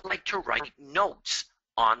I like to write notes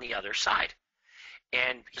on the other side.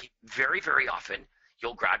 And very, very often,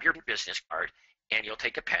 you'll grab your business card and you'll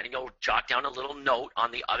take a pen and you'll jot down a little note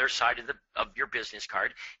on the other side of your business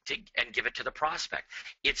card and give it to the prospect.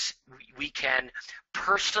 We can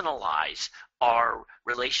personalize our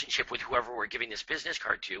relationship with whoever we're giving this business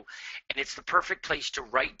card to, and it's the perfect place to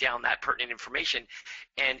write down that pertinent information,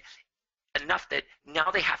 and enough that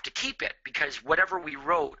now they have to keep it, because whatever we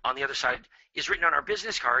wrote on the other side is written on our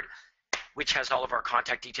business card, which has all of our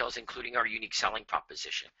contact details, including our unique selling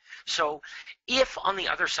proposition. So if on the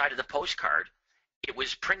other side of the postcard, it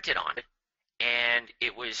was printed on it and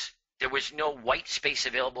there was no white space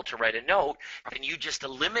available to write a note, then you just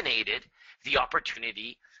eliminated the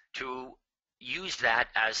opportunity to use that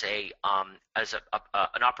as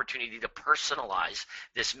an opportunity to personalize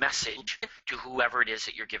this message to whoever it is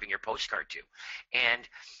that you're giving your postcard to. And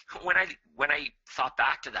when I thought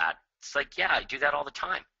back to that, it's like, yeah, I do that all the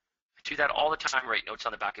time. Do that all the time, write notes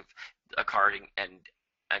on the back of a card and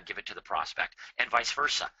give it to the prospect, and vice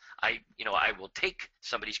versa. I will take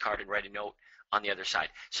somebody's card and write a note on the other side.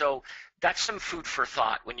 So that's some food for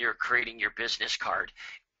thought when you're creating your business card.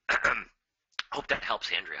 Hope that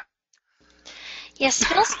helps, Andrea. Yes,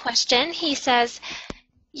 Phil's question, he says,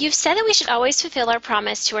 you've said that we should always fulfill our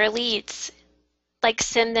promise to our leads, like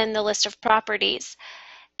send them the list of properties.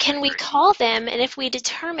 Can we call them, and if we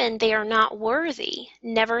determine they are not worthy,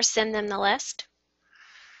 never send them the list?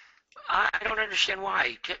 I don't understand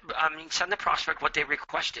why. I mean, send the prospect what they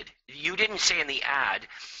requested. You didn't say in the ad,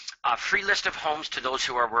 free list of homes to those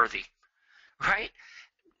who are worthy, right?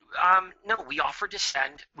 No, we offered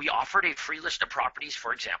a free list of properties,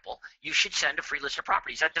 for example. You should send a free list of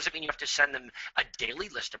properties. That doesn't mean you have to send them a daily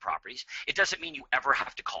list of properties. It doesn't mean you ever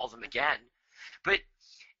have to call them again. But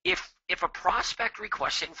if a prospect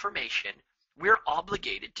requests information, we're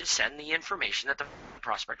obligated to send the information that the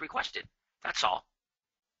prospect requested. That's all.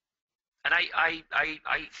 And I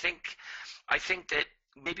think that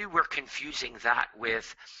maybe we're confusing that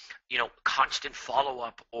with, constant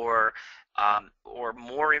follow-up or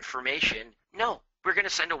more information. No, we're going to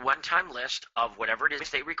send a one-time list of whatever it is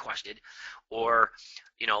they requested, or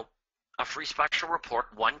a free special report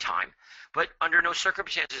one time. But under no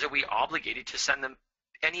circumstances are we obligated to send them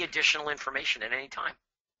any additional information at any time.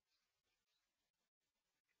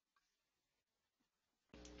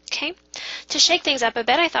 Okay. To shake things up a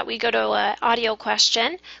bit, I thought we'd go to an audio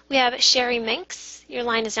question. We have Sherry Minks. Your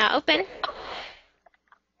line is now open.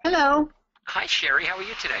 Hello. Hi, Sherry. How are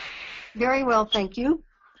you today? Very well, thank you.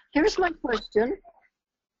 Here's my question.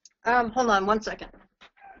 Hold on one second.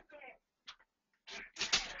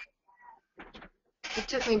 It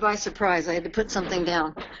took me by surprise. I had to put something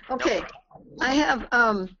down. Okay. I have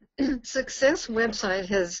Success website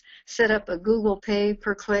has set up a Google Pay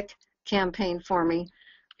per click campaign for me.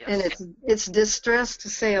 Yes. And it's distressed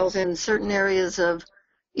sales in certain areas of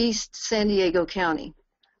East San Diego County.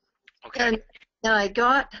 Okay. And I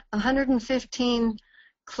got 115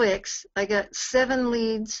 clicks. I got 7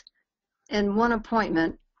 leads and 1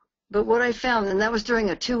 appointment. But what I found, and that was during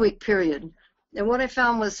a 2-week period, and what I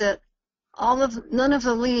found was that none of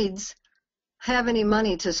the leads have any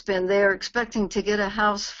money to spend. They're expecting to get a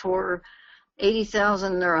house for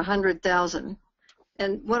 $80,000 or $100,000.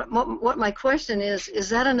 And what my question is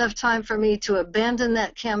that enough time for me to abandon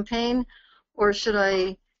that campaign, or should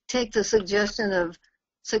I take the suggestion of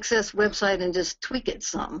Success website and just tweak it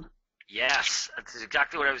some? Yes, that's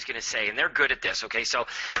exactly what I was going to say, and they're good at this. Okay, so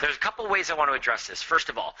there's a couple ways I want to address this. First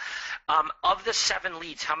of all, of the 7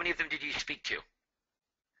 leads, how many of them did you speak to?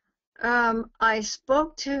 I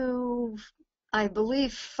spoke to, I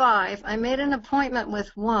believe, 5. I made an appointment with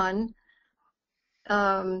 1,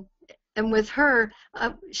 And with her,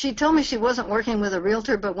 she told me she wasn't working with a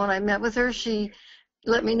realtor, but when I met with her, she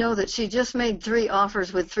let me know that she just made 3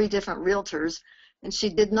 offers with 3 different realtors, and she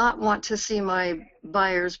did not want to see my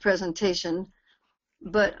buyer's presentation.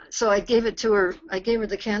 But so I gave it to her. I gave her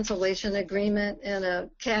the cancellation agreement and a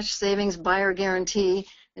cash savings buyer guarantee,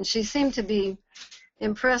 and she seemed to be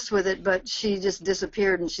impressed with it, but she just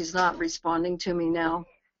disappeared and she's not responding to me now.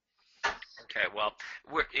 Okay, well,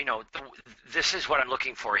 this is what I'm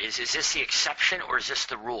looking for. Is this the exception or is this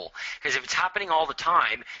the rule? Because if it's happening all the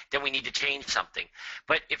time, then we need to change something.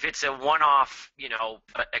 But if it's a one-off,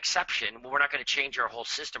 exception, well, we're not going to change our whole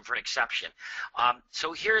system for an exception.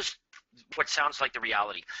 So here's what sounds like the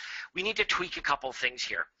reality. We need to tweak a couple things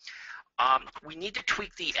here. We need to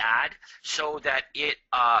tweak the ad so that it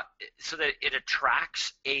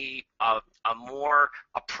attracts a more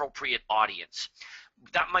appropriate audience.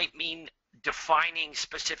 That might mean defining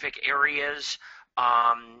specific areas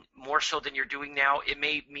more so than you're doing now. It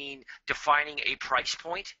may mean defining a price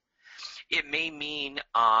point. It may mean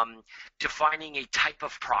defining a type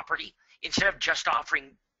of property. Instead of just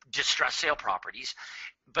offering distress sale properties,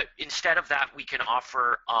 but instead of that, we can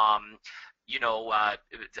offer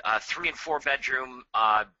 3 and 4 bedroom,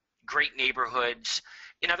 great neighborhoods.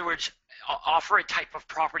 In other words, offer a type of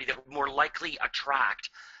property that would more likely attract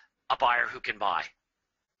a buyer who can buy,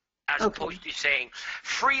 as opposed to saying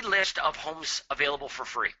free list of homes available for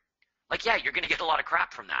free. Like, yeah, you're going to get a lot of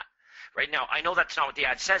crap from that. Right now, I know that's not what the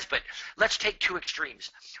ad says, but let's take 2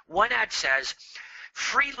 extremes. One ad says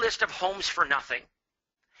free list of homes for nothing,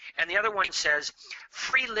 and the other one says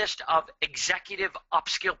free list of executive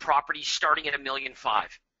upscale properties starting at $1.5 million.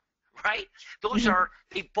 Right? Those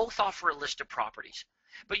they both offer a list of properties.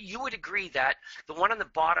 But you would agree that the one on the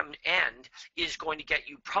bottom end is going to get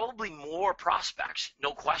you probably more prospects.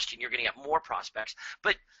 No question, you're going to get more prospects.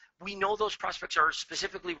 But we know those prospects are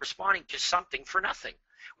specifically responding to something for nothing.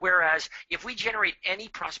 Whereas if we generate any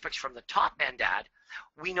prospects from the top end ad,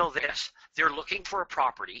 we know this. They're looking for a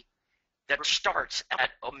property that starts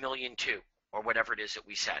at $1.2 million or whatever it is that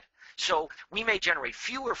we said. So we may generate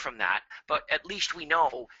fewer from that, but at least we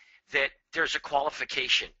know that there's a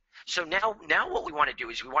qualification. So now what we want to do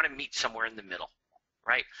is we want to meet somewhere in the middle,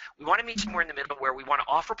 right? We want to meet somewhere in the middle where we want to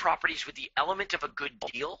offer properties with the element of a good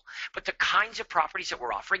deal, but the kinds of properties that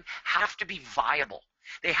we're offering have to be viable.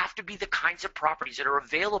 They have to be the kinds of properties that are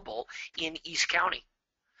available in East County.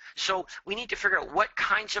 So we need to figure out what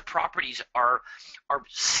kinds of properties are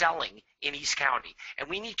selling in East County, and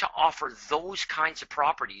we need to offer those kinds of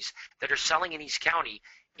properties that are selling in East County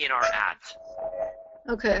in our ads.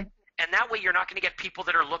 Okay. And that way you're not going to get people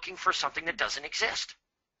that are looking for something that doesn't exist.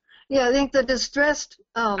 Yeah, I think the distressed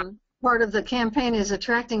part of the campaign is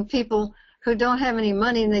attracting people who don't have any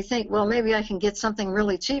money, and they think, well, maybe I can get something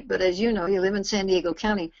really cheap. But as you know, you live in San Diego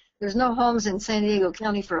County. There's no homes in San Diego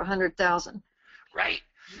County for $100,000. Right.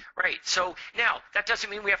 Right. So now that doesn't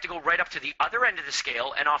mean we have to go right up to the other end of the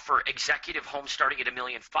scale and offer executive homes starting at $1.5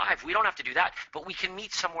 million. We don't have to do that, but we can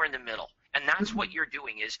meet somewhere in the middle. And that's what you're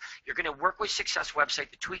doing is you're going to work with Success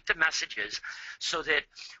Website to tweak the messages so that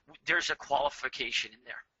there's a qualification in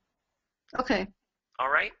there. Okay. All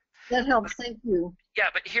right. That helps. Thank you.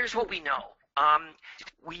 Yeah, but here's what we know.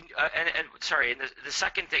 The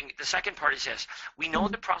second part is this. We know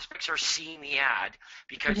the prospects are seeing the ad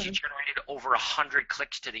because you generated over 100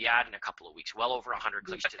 clicks to the ad in a couple of weeks, well over 100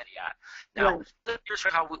 clicks to the ad. Now, here's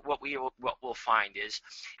what we'll find is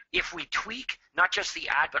if we tweak not just the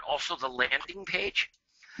ad but also the landing page,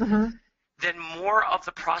 then more of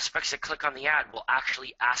the prospects that click on the ad will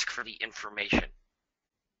actually ask for the information.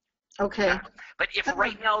 Okay. Yeah. But if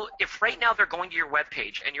right now they're going to your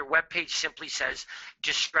webpage and your webpage simply says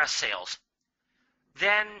distress sales,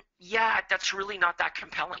 then yeah, that's really not that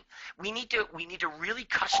compelling. We need to really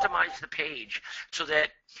customize the page so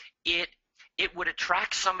that it would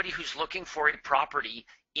attract somebody who's looking for a property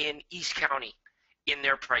in East County in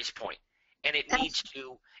their price point. And it needs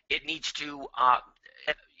to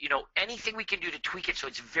anything we can do to tweak it so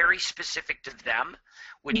it's very specific to them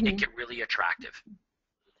would make it really attractive.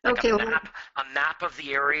 Like okay, a map of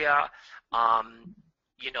the area,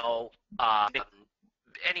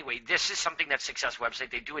 anyway, this is something that Success Website,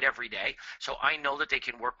 they do it every day. So I know that they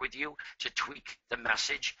can work with you to tweak the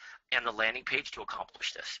message and the landing page to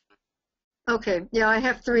accomplish this. Okay, yeah, I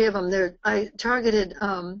have 3 of them. I targeted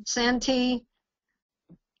Santee,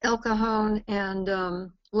 El Cajon, and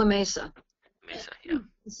La Mesa. Mesa, yeah.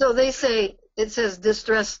 So they say, it says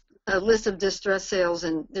a list of distress sales,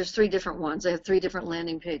 and there's 3 different ones. I have 3 different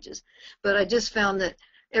landing pages. But I just found that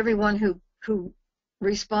everyone who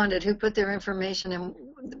responded, who put their information in,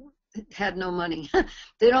 had no money.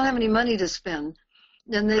 They don't have any money to spend.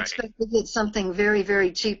 and they Right. expect to get something very,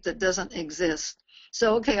 very cheap that doesn't exist.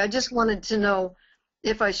 So, okay, I just wanted to know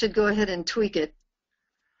if I should go ahead and tweak it.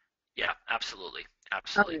 Yeah, absolutely.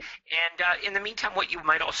 Absolutely. Okay. And in the meantime, what you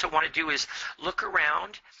might also want to do is look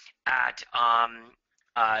around at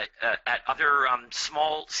other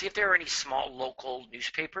small, see if there are any small local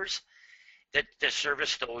newspapers that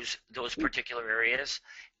service those particular areas.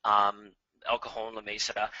 El Cajon, La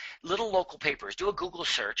Mesa, little local papers. Do a Google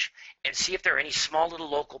search and see if there are any small little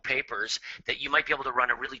local papers that you might be able to run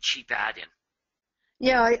a really cheap ad in.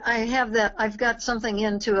 Yeah, I have that. I've got something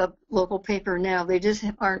into a local paper now. They just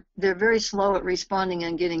aren't, they're very slow at responding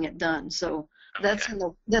and getting it done. So that's Okay.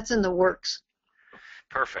 that's in the works.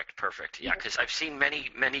 Perfect, perfect. Yeah, because I've seen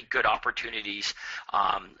many good opportunities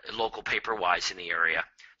local paper-wise in the area.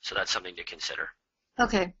 So that's something to consider.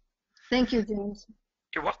 Okay. Thank you, James.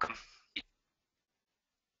 You're welcome.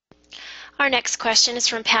 Our next question is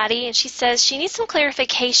from Patty, and she says she needs some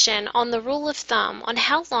clarification on the rule of thumb on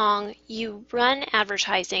how long you run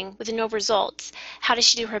advertising with no results. How does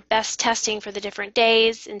she do her best testing for the different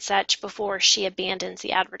days and such before she abandons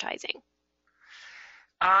the advertising?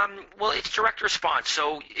 Well, it's direct response.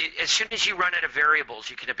 So as soon as you run out of variables,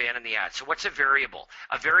 you can abandon the ad. So what's a variable?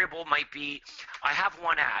 A variable might be, I have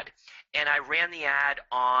one ad, and I ran the ad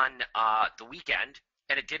on the weekend,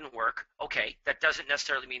 and it didn't work. Okay, that doesn't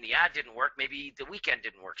necessarily mean the ad didn't work. Maybe the weekend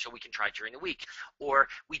didn't work, so we can try during the week. Or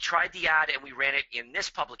we tried the ad and we ran it in this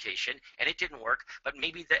publication, and it didn't work, but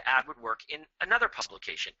maybe the ad would work in another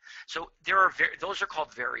publication. So those are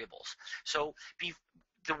called variables. So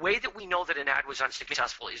the way that we know that an ad was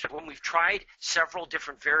unsuccessful is when we've tried several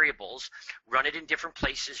different variables, run it in different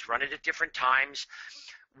places, run it at different times,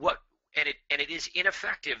 and it is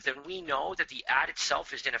ineffective, then we know that the ad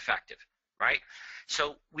itself is ineffective, right?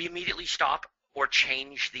 So we immediately stop or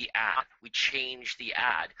change the ad. We change the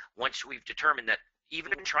ad once we've determined that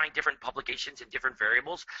even in trying different publications and different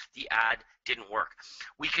variables, the ad didn't work.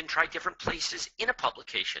 We can try different places in a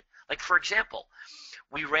publication. Like, for example,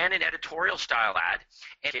 we ran an editorial style ad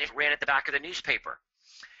and it ran at the back of the newspaper.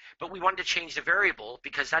 But we wanted to change the variable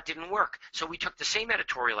because that didn't work. So we took the same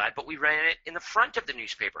editorial ad, but we ran it in the front of the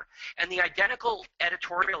newspaper. And the identical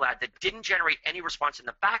editorial ad that didn't generate any response in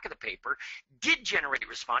the back of the paper did generate a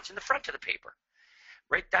response in the front of the paper.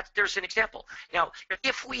 Right? There's an example. Now,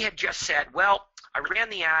 if we had just said, well, I ran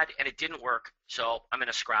the ad and it didn't work, so I'm going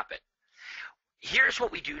to scrap it. Here's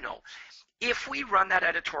what we do know. If we run that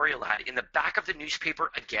editorial ad in the back of the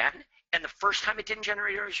newspaper again, and the first time it didn't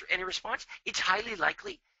generate any response, it's highly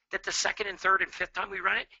likely that the second and third and fifth time we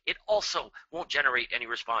run it, it also won't generate any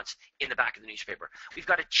response in the back of the newspaper. We've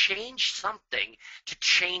got to change something to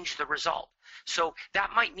change the result. So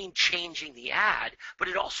that might mean changing the ad, but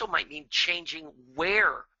it also might mean changing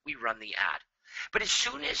where we run the ad. But as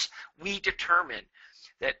soon as we determine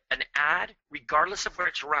that an ad, regardless of where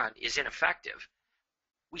it's run, is ineffective,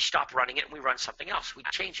 we stop running it and we run something else. We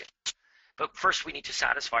change it. But first we need to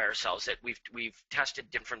satisfy ourselves that we've tested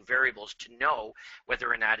different variables to know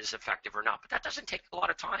whether an ad is effective or not. But that doesn't take a lot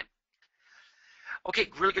of time. Okay,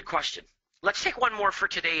 really good question. Let's take one more for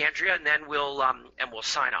today, Andrea, and then we'll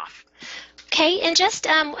sign off. Okay, and just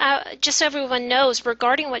so everyone knows,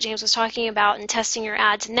 regarding what James was talking about and testing your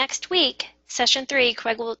ads, next week, session 3,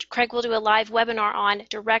 Craig will do a live webinar on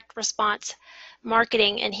direct response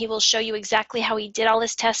marketing, and he will show you exactly how he did all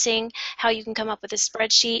this testing, how you can come up with a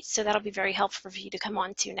spreadsheet. So that'll be very helpful for you to come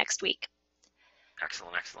on to next week.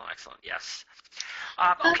 Excellent, excellent, excellent. Yes.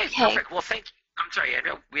 Okay. Perfect. Well, thank you. I'm sorry,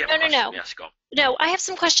 Andrea. We have a question. No. Yes, go. No, I have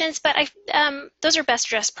some questions, but those are best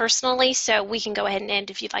addressed personally, so we can go ahead and end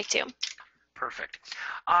if you'd like to. Perfect.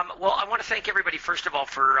 Well, I want to thank everybody, first of all,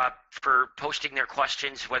 for posting their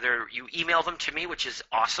questions, whether you email them to me, which is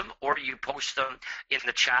awesome, or you post them in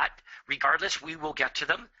the chat. Regardless, we will get to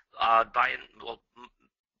them.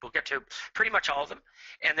 We'll get to pretty much all of them.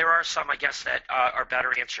 And there are some, I guess, that are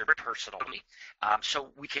better answered personally.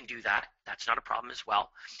 So we can do that. That's not a problem as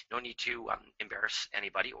well. No need to embarrass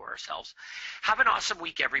anybody or ourselves. Have an awesome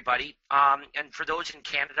week, everybody. And for those in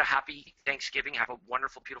Canada, happy Thanksgiving. Have a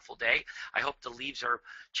wonderful, beautiful day. I hope the leaves are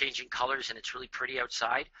changing colors and it's really pretty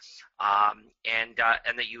outside. And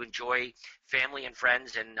that you enjoy family and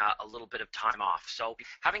friends and a little bit of time off. So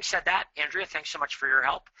having said that, Andrea, thanks so much for your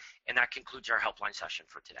help. And that concludes our helpline session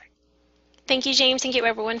for today. Thank you, James. Thank you,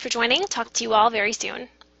 everyone, for joining. Talk to you all very soon.